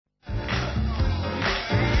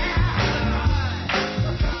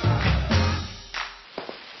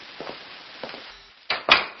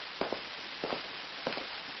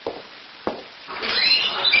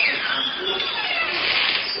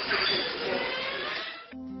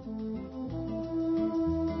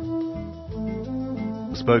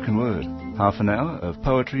Spoken Word, half an hour of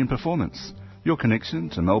poetry and performance, your connection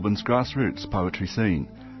to Melbourne's grassroots poetry scene,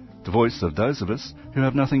 the voice of those of us who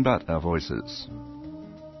have nothing but our voices.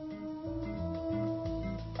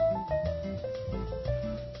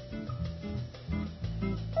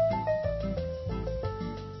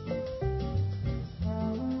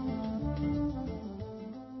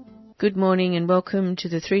 Good morning and welcome to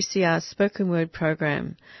the 3CR Spoken Word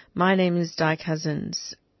program. My name is Di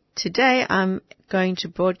Cousins. Today I'm going to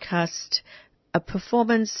broadcast a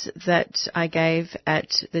performance that I gave at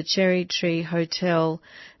the Cherry Tree Hotel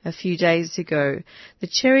a few days ago. The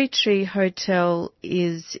Cherry Tree Hotel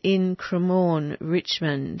is in Cremorne,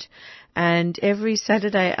 Richmond, and every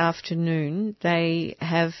Saturday afternoon they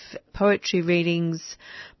have poetry readings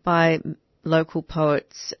by local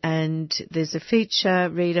poets, and there's a feature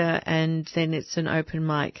reader and then it's an open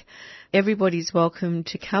mic. Everybody's welcome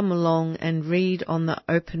to come along and read on the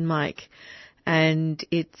open mic, and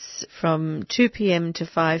it's from 2 p.m. to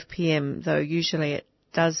 5 p.m, though usually it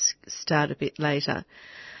does start a bit later.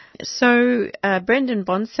 So Brendan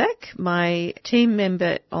Bonsack, my team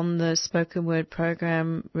member on the Spoken Word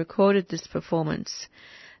program, recorded this performance,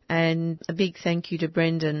 and a big thank you to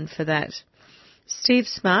Brendan for that. Steve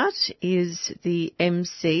Smart is the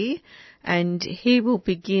MC, and he will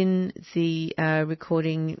begin the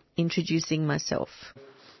recording introducing myself.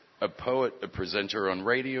 A poet, a presenter on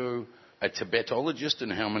radio, a Tibetologist,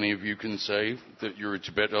 and how many of you can say that you're a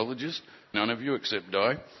Tibetologist? None of you except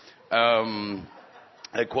Di.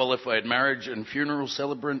 A qualified marriage and funeral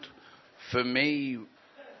celebrant. For me,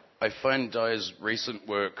 I find Di's recent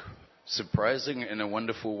work surprising in a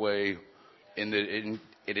wonderful way, in that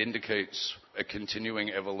it indicates a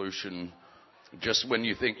continuing evolution. Just when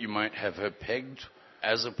you think you might have her pegged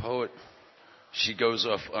as a poet, she goes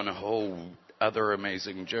off on a whole other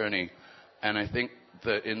amazing journey. And I think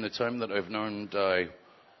that in the time that I've known Di,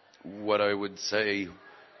 what I would say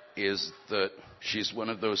is that she's one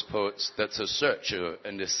of those poets that's a searcher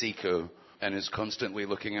and a seeker and is constantly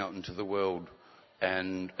looking out into the world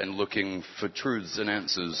and looking for truths and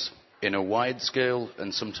answers in a wide scale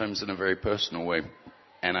and sometimes in a very personal way.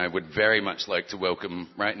 And I would very much like to welcome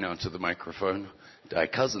right now to the microphone Di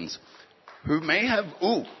Cousins, who may have...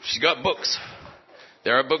 she's got books.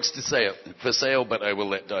 There are books for sale, but I will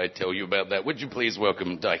let Di tell you about that. Would you please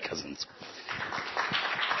welcome Di Cousins?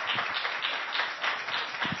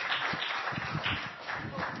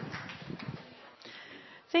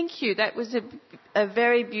 Thank you. That was a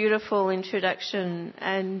very beautiful introduction,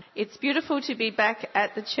 and it's beautiful to be back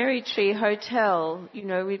at the Cherry Tree Hotel. You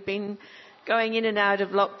know, we've been going in and out of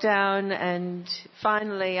lockdown, and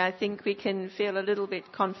finally I think we can feel a little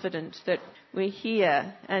bit confident that we're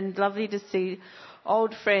here, and lovely to see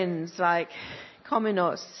old friends like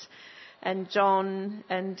Kominos and John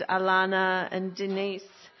and Alana and Denise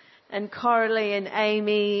and Coralie and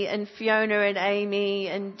Amy and Fiona and Amy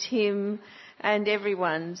and Tim and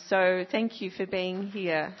everyone. So thank you for being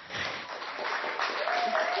here.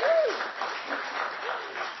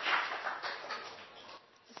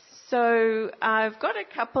 So I've got a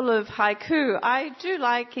couple of haiku. I do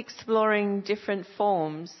like exploring different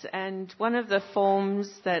forms, and one of the forms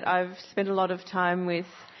that I've spent a lot of time with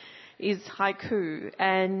is haiku.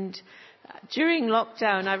 And during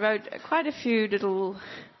lockdown, I wrote quite a few little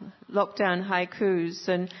lockdown haikus,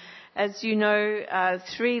 and as you know,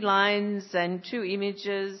 3 lines and 2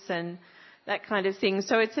 images and that kind of thing.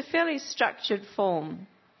 So it's a fairly structured form.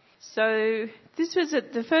 So this was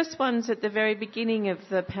the first one's at the very beginning of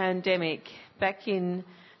the pandemic, back in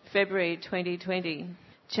February 2020.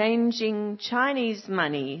 Changing Chinese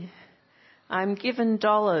money, I'm given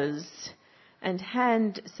dollars and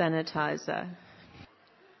hand sanitizer.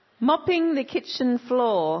 Mopping the kitchen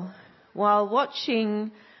floor while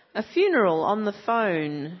watching a funeral on the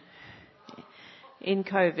phone in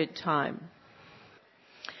COVID time.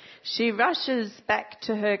 She rushes back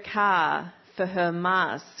to her car for her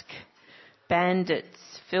mask. Bandits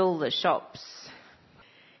fill the shops.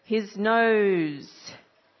 His nose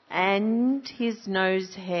and his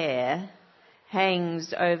nose hair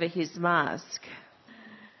hangs over his mask.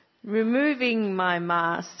 Removing my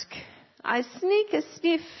mask, I sneak a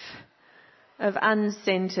sniff of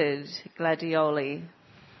unscented gladioli.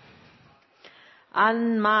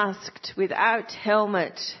 Unmasked without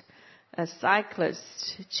helmet, a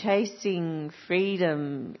cyclist chasing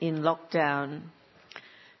freedom in lockdown.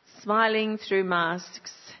 Smiling through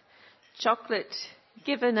masks, chocolate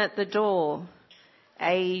given at the door,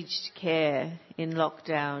 aged care in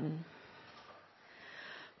lockdown.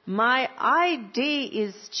 My ID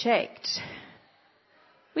is checked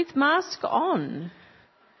with mask on,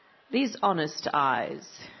 these honest eyes.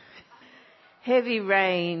 Heavy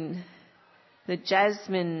rain, the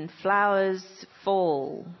jasmine flowers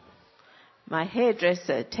fall. My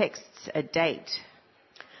hairdresser texts a date.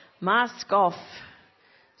 Mask off,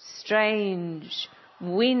 strange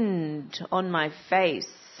wind on my face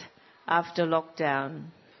after lockdown.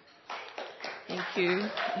 Thank you.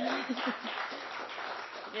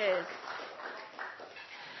 Yes.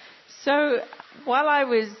 So while I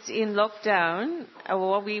was in lockdown, or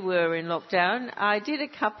while we were in lockdown, I did a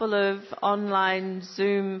couple of online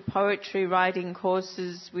Zoom poetry writing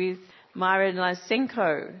courses with Myron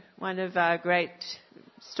Lysenko, one of our great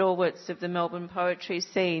stalwarts of the Melbourne poetry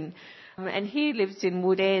scene. And he lives in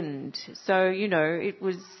Woodend. So, it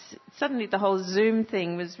was suddenly the whole Zoom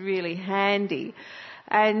thing was really handy.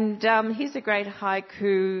 And he's a great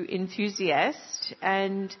haiku enthusiast,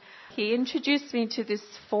 and he introduced me to this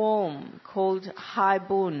form called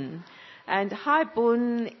Haibun. And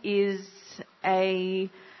Haibun is a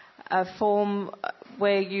form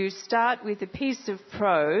where you start with a piece of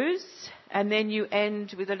prose and then you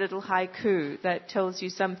end with a little haiku that tells you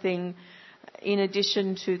something in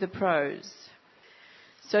addition to the prose.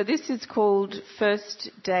 So this is called First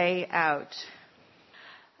Day Out.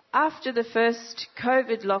 After the first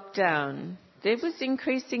COVID lockdown, there was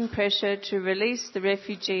increasing pressure to release the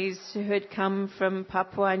refugees who had come from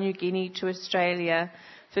Papua New Guinea to Australia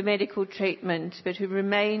for medical treatment, but who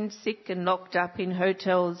remained sick and locked up in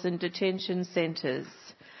hotels and detention centres.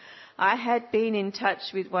 I had been in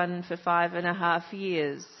touch with one for 5.5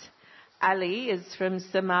 years. Ali is from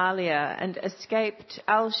Somalia and escaped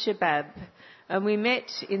Al-Shabaab, and we met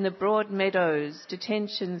in the Broadmeadows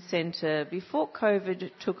detention centre before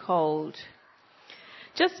COVID took hold.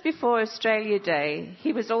 Just before Australia Day,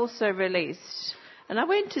 he was also released, and I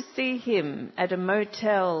went to see him at a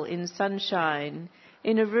motel in Sunshine,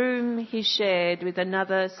 in a room he shared with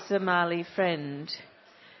another Somali friend.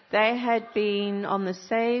 They had been on the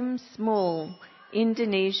same small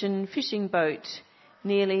Indonesian fishing boat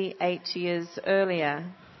nearly 8 years earlier.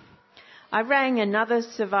 I rang another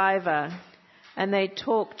survivor, and they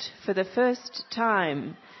talked for the first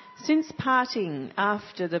time since parting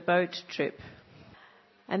after the boat trip.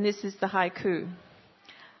 And this is the haiku.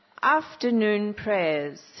 Afternoon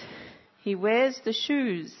prayers. He wears the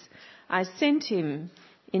shoes I sent him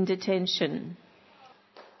in detention.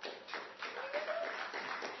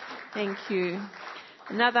 Thank you.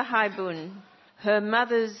 Another haibun. Her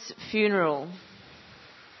mother's funeral.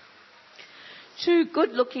 Two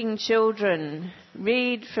good-looking children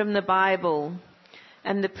read from the Bible,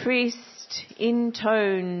 and the priest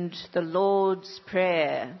intoned the Lord's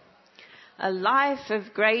Prayer. A life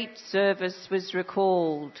of great service was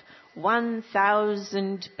recalled,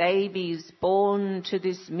 1,000 babies born to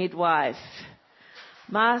this midwife.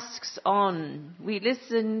 Masks on, we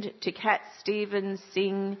listened to Cat Stevens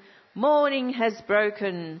sing, "Morning has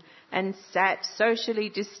broken," and sat socially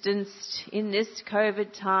distanced in this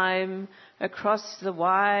COVID time across the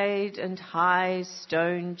wide and high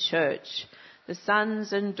stone church, the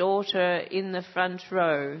sons and daughter in the front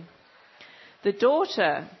row. The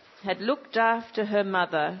daughter had looked after her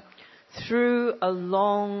mother through a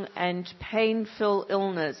long and painful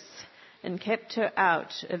illness and kept her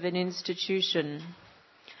out of an institution.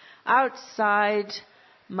 Outside,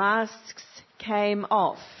 masks came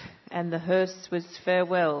off and the hearse was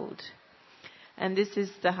farewelled. And this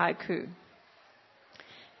is the haiku.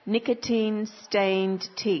 Nicotine-stained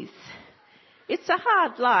teeth. It's a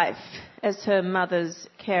hard life as her mother's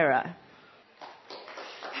carer.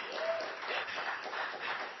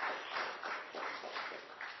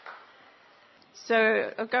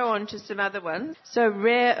 So I'll go on to some other ones. So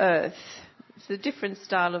Rare Earth. It's a different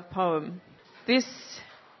style of poem. This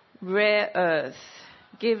rare earth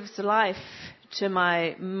gives life to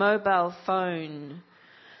my mobile phone,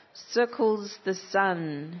 circles the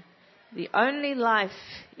sun. The only life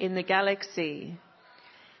in the galaxy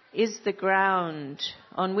is the ground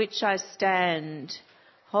on which I stand,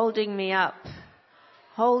 holding me up,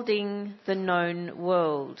 holding the known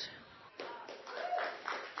world.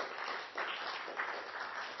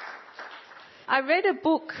 I read a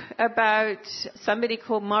book about somebody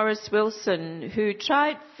called Maurice Wilson who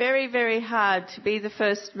tried very, very hard to be the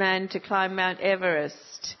first man to climb Mount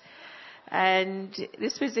Everest. And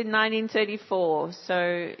this was in 1934,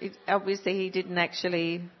 so obviously he didn't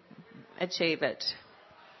actually achieve it.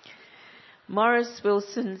 Maurice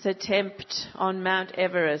Wilson's attempt on Mount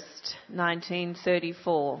Everest,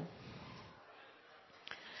 1934.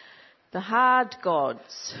 The hard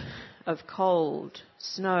gods of cold,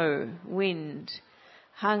 snow, wind,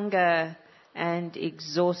 hunger and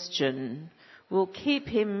exhaustion will keep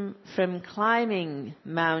him from climbing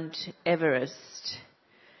Mount Everest.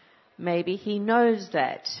 Maybe he knows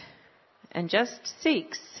that and just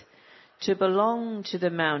seeks to belong to the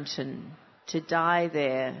mountain, to die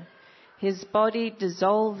there, his body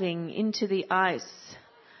dissolving into the ice,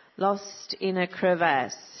 lost in a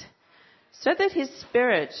crevasse, so that his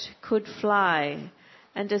spirit could fly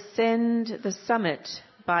and ascend the summit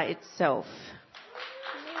by itself.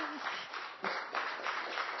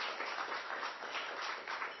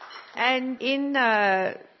 And in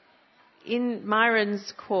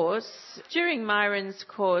Myron's course, during Myron's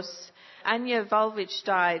course, Anya Volvich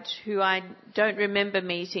died, who I don't remember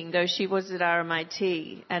meeting, though she was at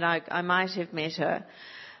RMIT, and I might have met her.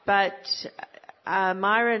 But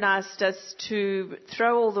Myron asked us to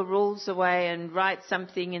throw all the rules away and write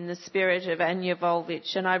something in the spirit of Anya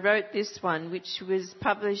Volvich, and I wrote this one, which was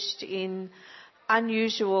published in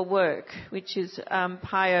Unusual Work, which is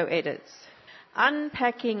Pio Edits.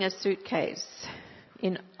 Unpacking a suitcase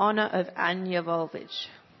in honour of Anya Volvich.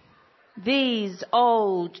 These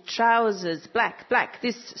old trousers, black,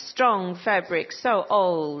 this strong fabric, so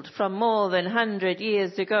old, from more than 100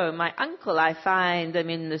 years ago. My uncle, I find them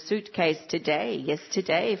in the suitcase today, yes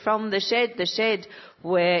today, from the shed.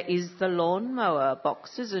 Where is the lawnmower,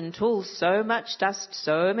 boxes and tools, so much dust,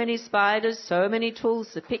 so many spiders, so many tools,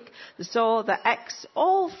 the pick, the saw, the axe,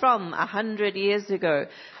 all from 100 years ago.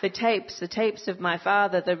 The tapes of my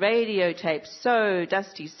father, the radio tapes, so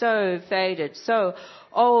dusty, so faded, so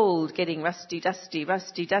old, getting rusty.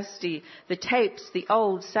 The tapes, the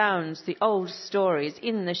old sounds, the old stories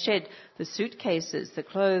in the shed, the suitcases, the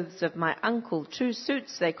clothes of my uncle, 2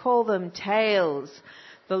 suits, they call them tails.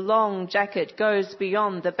 The long jacket goes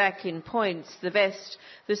beyond the back in points, the vest.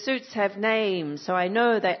 The suits have names, so I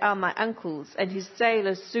know they are my uncle's, and his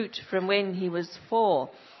sailor suit from when he was 4.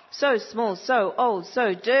 So small, so old,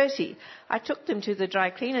 so dirty. I took them to the dry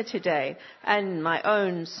cleaner today, and my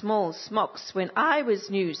own small smocks when I was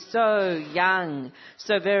new, so young,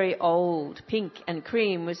 so very old, pink and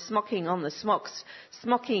cream with smocking on the smocks,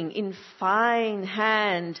 smocking in fine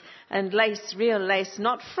hand, and lace, real lace,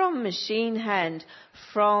 not from machine hand,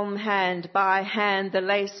 from hand, by hand, the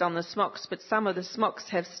lace on the smocks, but some of the smocks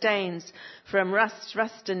have stains from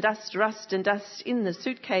rust and dust in the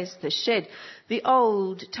suitcase, the shed, the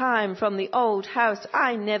old time from the old house.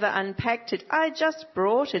 I never unpacked it, I just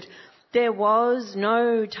brought it. There was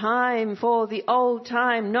no time for the old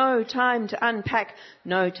time, no time to unpack,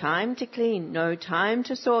 no time to clean, no time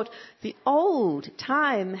to sort. The old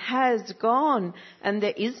time has gone, and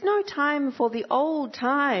there is no time for the old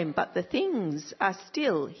time, but the things are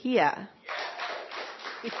still here.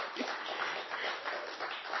 Thank you.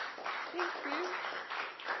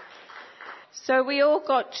 So we all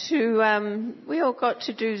got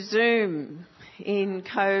to do Zoom in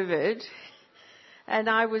COVID. And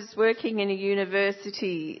I was working in a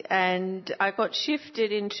university, and I got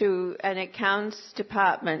shifted into an accounts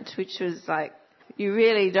department, which was like, you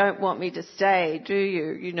really don't want me to stay, do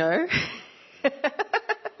you? You know?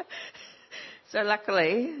 So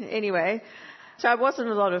luckily, anyway. So it wasn't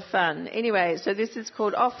a lot of fun. Anyway, so this is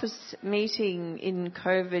called Office Meeting in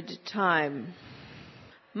COVID Time.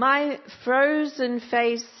 My frozen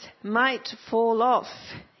face might fall off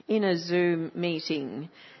in a Zoom meeting,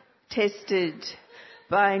 tested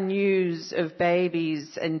by news of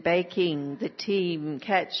babies and baking, the team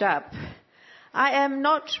catch up. I am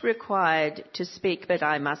not required to speak, but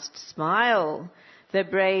I must smile. The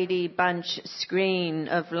Brady Bunch screen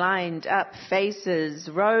of lined up faces,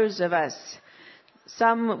 rows of us,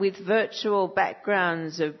 some with virtual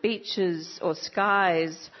backgrounds of beaches or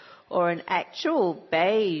skies, or an actual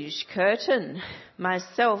beige curtain.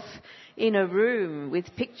 Myself in a room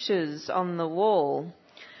with pictures on the wall.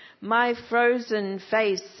 My frozen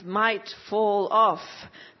face might fall off,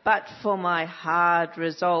 but for my hard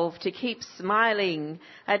resolve to keep smiling,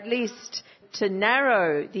 at least to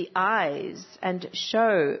narrow the eyes and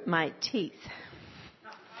show my teeth.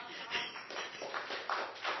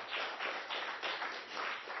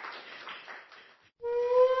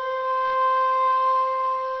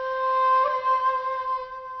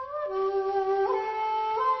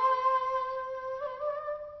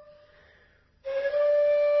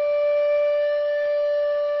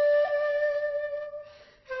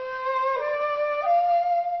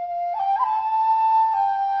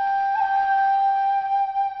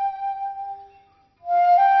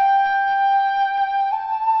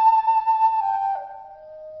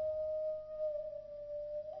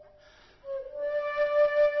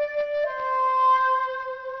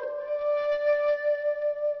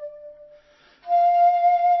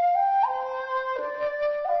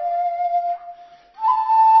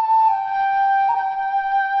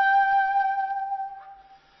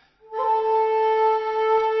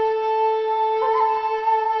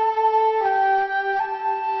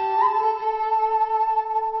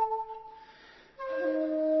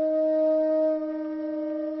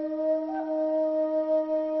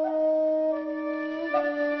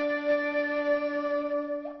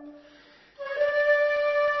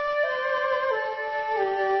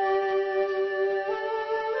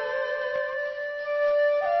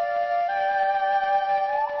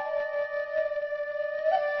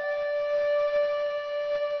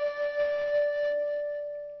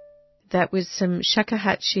 That was some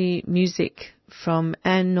shakuhachi music from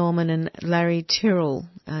Anne Norman and Larry Tyrrell,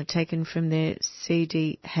 taken from their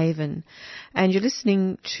CD Haven. And you're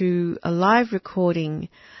listening to a live recording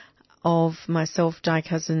of myself, Di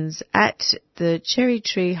Cousins, at the Cherry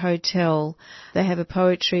Tree Hotel. They have a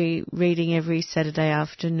poetry reading every Saturday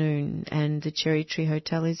afternoon, and the Cherry Tree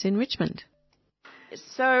Hotel is in Richmond.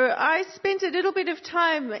 So I spent a little bit of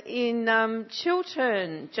time in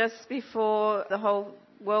Chiltern just before the whole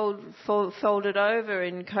world folded over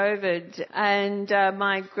in COVID, and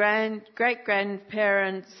my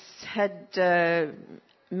great-grandparents had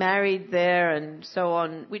married there and so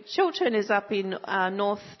on. Chiltern is up in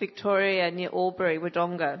North Victoria near Albury,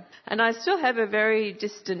 Wodonga. And I still have a very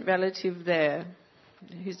distant relative there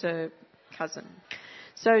who's a cousin.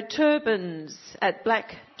 So turbans at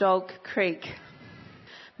Black Dog Creek.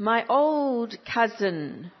 My old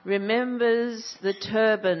cousin remembers the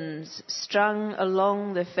turbans strung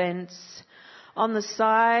along the fence on the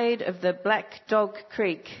side of the Black Dog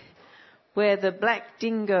Creek where the black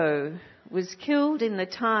dingo was killed in the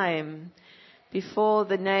time before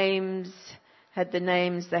the names had the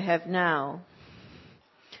names they have now.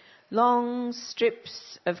 Long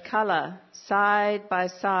strips of colour side by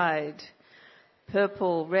side,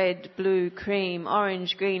 purple, red, blue, cream,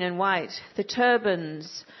 orange, green and white, the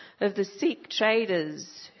turbans of the Sikh traders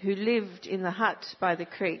who lived in the hut by the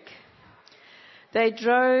creek. They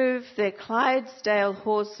drove their Clydesdale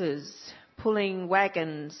horses, pulling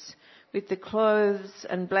wagons with the clothes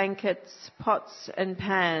and blankets, pots and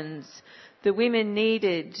pans the women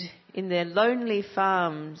needed in their lonely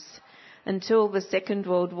farms until the Second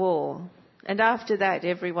World War. And after that,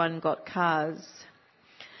 everyone got cars.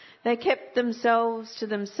 They kept themselves to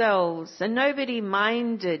themselves, and nobody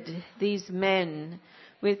minded these men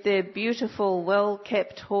with their beautiful,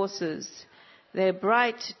 well-kept horses, their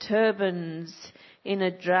bright turbans in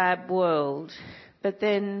a drab world. But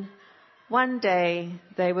then, one day,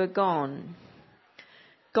 they were gone.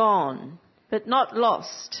 Gone, but not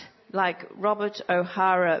lost, like Robert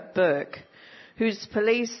O'Hara Burke, whose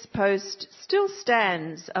police post still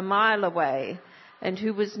stands a mile away and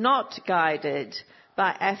who was not guided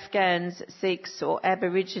by Afghans, Sikhs or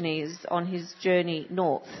Aborigines on his journey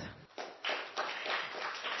north.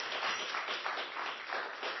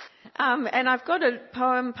 And I've got a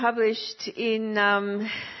poem published in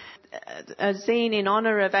a zine in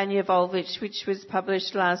honour of Anja Volvic, which was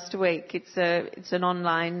published last week. It's an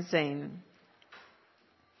online zine.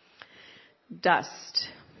 Dust.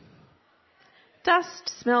 Dust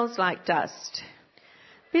smells like dust.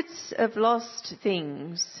 Bits of lost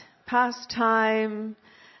things. Past time,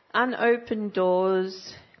 unopened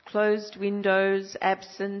doors, closed windows,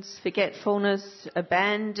 absence, forgetfulness,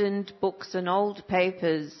 abandoned books and old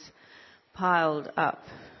papers piled up.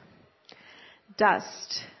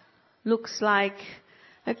 Dust looks like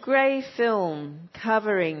a grey film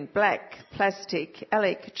covering black plastic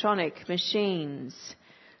electronic machines,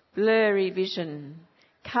 blurry vision,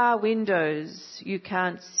 car windows you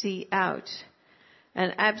can't see out,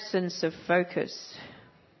 an absence of focus.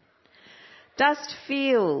 Dust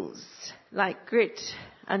feels like grit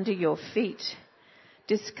under your feet,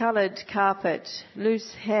 discoloured carpet,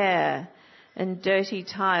 loose hair and dirty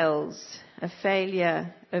tiles, a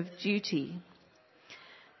failure of duty.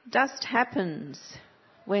 Dust happens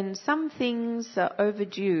when some things are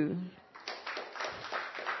overdue.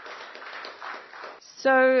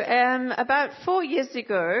 So about 4 years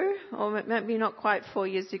ago, or maybe not quite 4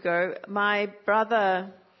 years ago, my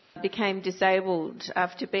brother became disabled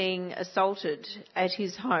after being assaulted at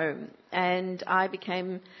his home, and I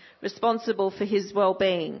became responsible for his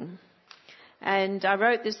well-being. And I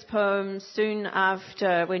wrote this poem soon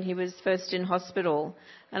after, when he was first in hospital,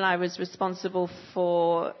 and I was responsible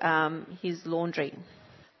for his laundry.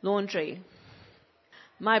 Laundry.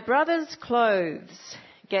 My brother's clothes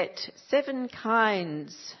get 7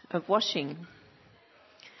 kinds of washing.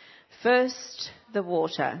 First, the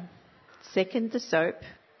water. Second, the soap.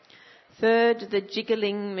 Third, the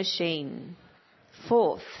jiggling machine.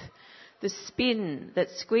 Fourth, the spin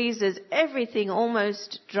that squeezes everything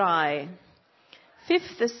almost dry.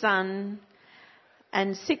 Fifth, the sun.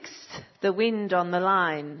 And sixth, the wind on the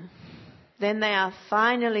line. Then they are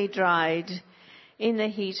finally dried in the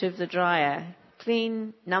heat of the dryer.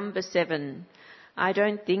 Clean number 7. I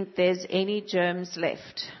don't think there's any germs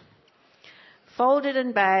left. Folded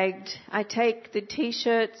and bagged, I take the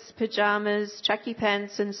t-shirts, pyjamas, tracky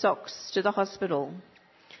pants and socks to the hospital.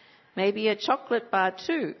 Maybe a chocolate bar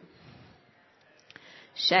too.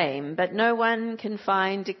 Shame, but no one can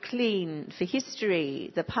find a clean for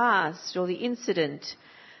history, the past or the incident,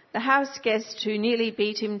 the house guest who nearly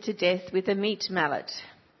beat him to death with a meat mallet.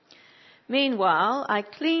 Meanwhile, I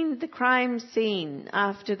cleaned the crime scene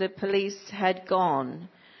after the police had gone,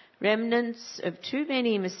 remnants of too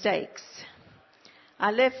many mistakes.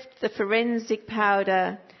 I left the forensic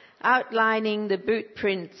powder outlining the boot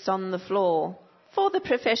prints on the floor for the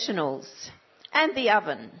professionals and the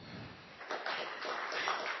oven.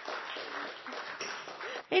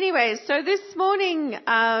 Anyway, so this morning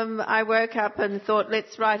I woke up and thought,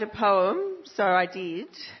 let's write a poem. So I did.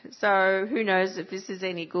 So who knows if this is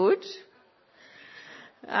any good.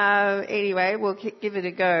 Anyway, we'll give it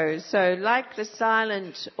a go. So, like the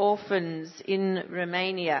silent orphans in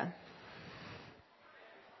Romania.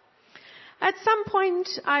 At some point,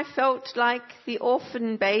 I felt like the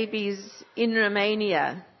orphan babies in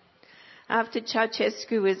Romania after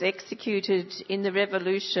Ceausescu was executed in the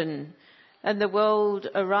revolution and the world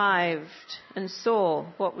arrived and saw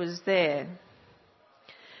what was there.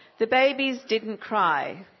 The babies didn't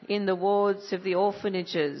cry in the wards of the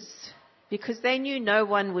orphanages because they knew no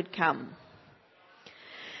one would come.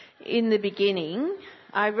 In the beginning,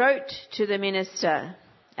 I wrote to the Minister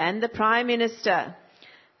and the Prime Minister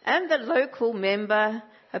and the local member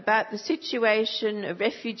about the situation of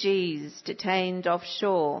refugees detained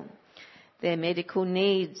offshore, their medical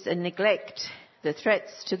needs and neglect, the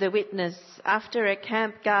threats to the witness after a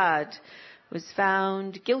camp guard was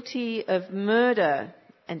found guilty of murder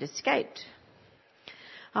and escaped.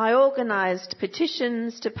 I organised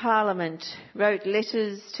petitions to Parliament, wrote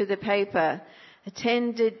letters to the paper,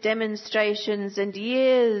 attended demonstrations, and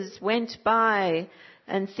years went by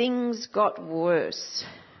and things got worse.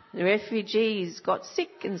 The refugees got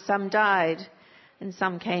sick and some died and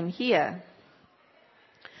some came here.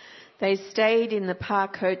 They stayed in the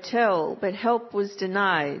Park Hotel, but help was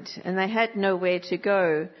denied and they had nowhere to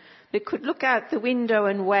go, but could look out the window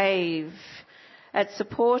and wave at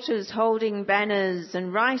supporters holding banners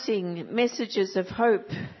and writing messages of hope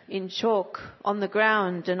in chalk on the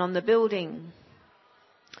ground and on the building.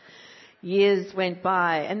 Years went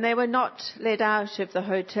by and they were not let out of the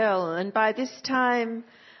hotel, and by this time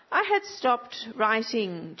I had stopped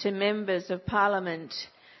writing to members of Parliament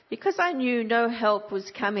because I knew no help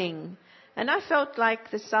was coming, and I felt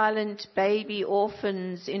like the silent baby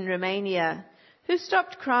orphans in Romania who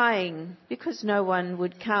stopped crying because no one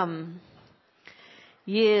would come.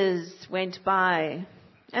 Years went by,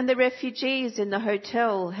 and the refugees in the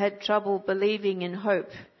hotel had trouble believing in hope,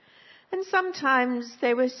 and sometimes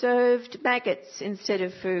they were served maggots instead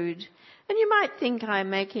of food. And you might think I'm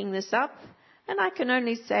making this up, and I can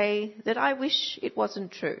only say that I wish it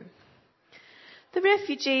wasn't true. The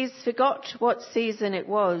refugees forgot what season it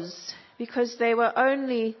was because they were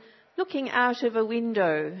only looking out of a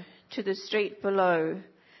window to the street below,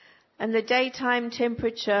 and the daytime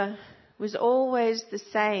temperature was always the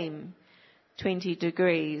same, 20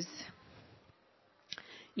 degrees.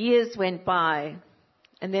 Years went by,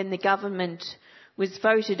 and then the government was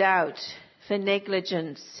voted out for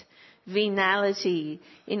negligence, venality,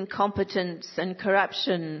 incompetence and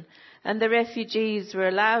corruption, and the refugees were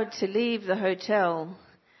allowed to leave the hotel.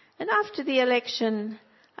 And after the election,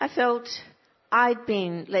 I felt I'd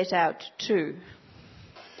been let out too.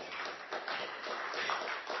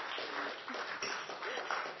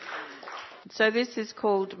 So this is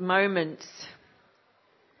called Moments.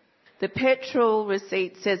 The petrol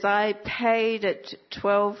receipt says I paid at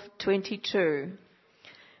 12:22,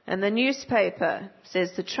 and the newspaper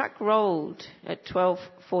says the truck rolled at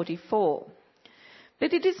 12:44.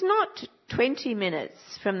 But it is not 20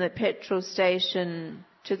 minutes from the petrol station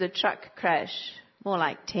to the truck crash, more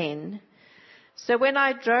like 10. So when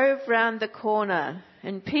I drove round the corner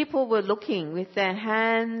and people were looking with their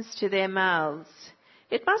hands to their mouths,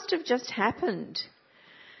 it must have just happened.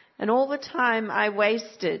 And all the time I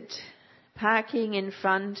wasted parking in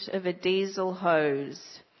front of a diesel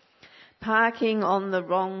hose, parking on the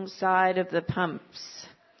wrong side of the pumps,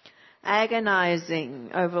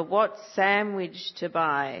 agonizing over what sandwich to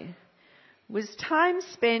buy, was time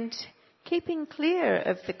spent keeping clear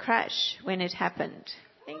of the crash when it happened.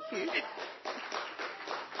 Thank you.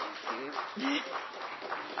 Thank you.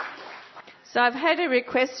 So I've had a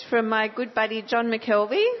request from my good buddy John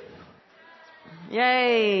McKelvey.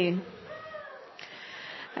 Yay.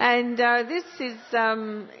 And this is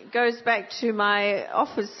goes back to my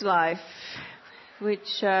office life,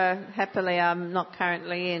 which happily I'm not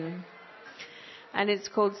currently in. And it's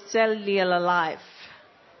called Cellular Life.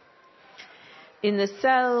 In the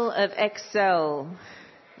cell of Excel,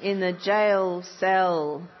 in the jail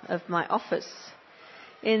cell of my office,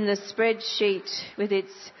 in the spreadsheet with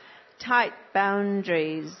its tight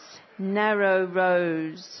boundaries, narrow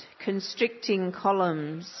rows, constricting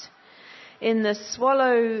columns, in the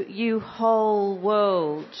swallow you whole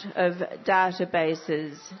world of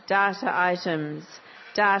databases, data items,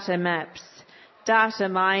 data maps, data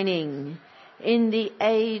mining, in the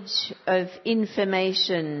age of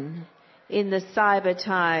information, in the cyber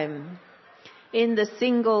time, in the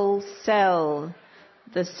single cell,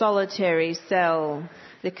 the solitary cell,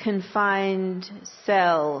 the confined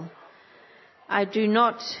cell. I do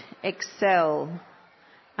not excel.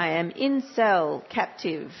 I am in cell,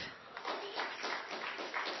 captive.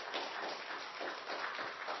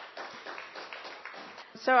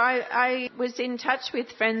 So I was in touch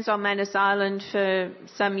with friends on Manus Island for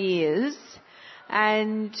some years,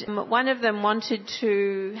 and one of them wanted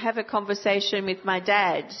to have a conversation with my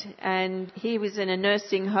dad, and he was in a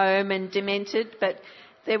nursing home and demented, but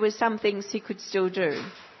there were some things he could still do.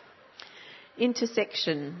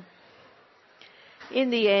 Intersection.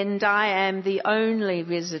 In the end, I am the only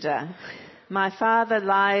visitor. My father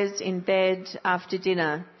lies in bed after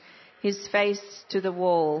dinner, his face to the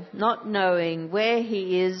wall, not knowing where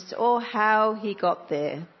he is or how he got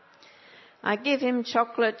there. I give him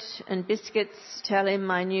chocolate and biscuits, tell him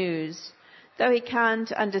my news, though he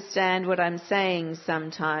can't understand what I'm saying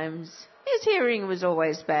sometimes. His hearing was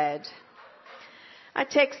always bad. I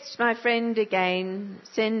text my friend again,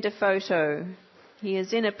 send a photo. He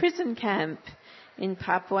is in a prison camp in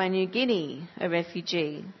Papua New Guinea, a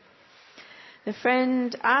refugee. The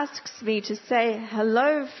friend asks me to say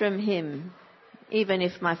hello from him, even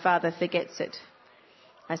if my father forgets it.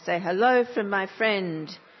 I say hello from my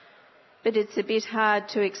friend, but it's a bit hard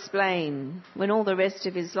to explain when all the rest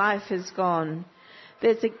of his life has gone.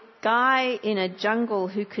 There's a guy in a jungle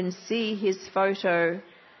who can see his photo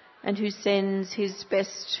and who sends his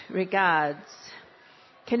best regards.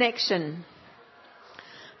 Connection.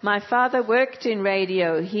 My father worked in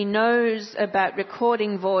radio. He knows about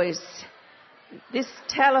recording voice. This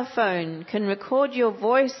telephone can record your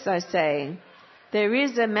voice, I say. There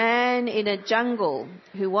is a man in a jungle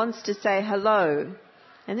who wants to say hello,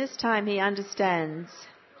 and this time he understands.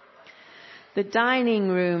 The dining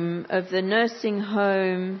room of the nursing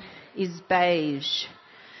home is beige,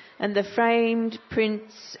 and the framed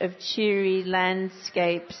prints of cheery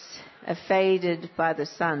landscapes are faded by the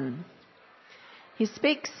sun. He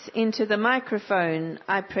speaks into the microphone.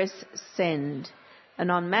 I press send.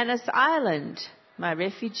 And on Manus Island, my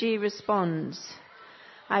refugee responds.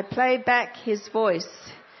 I play back his voice.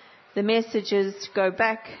 The messages go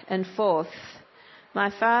back and forth. My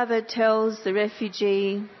father tells the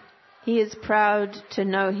refugee he is proud to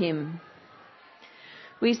know him.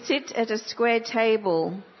 We sit at a square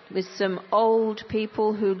table with some old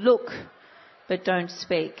people who look but don't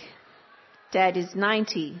speak. Dad is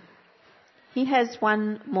 90. He has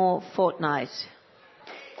one more fortnight.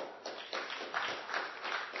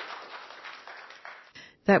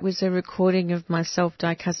 That was a recording of myself,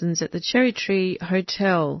 Di Cousins, at the Cherry Tree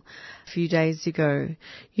Hotel a few days ago.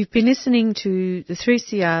 You've been listening to the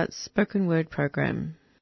 3CR Spoken Word program.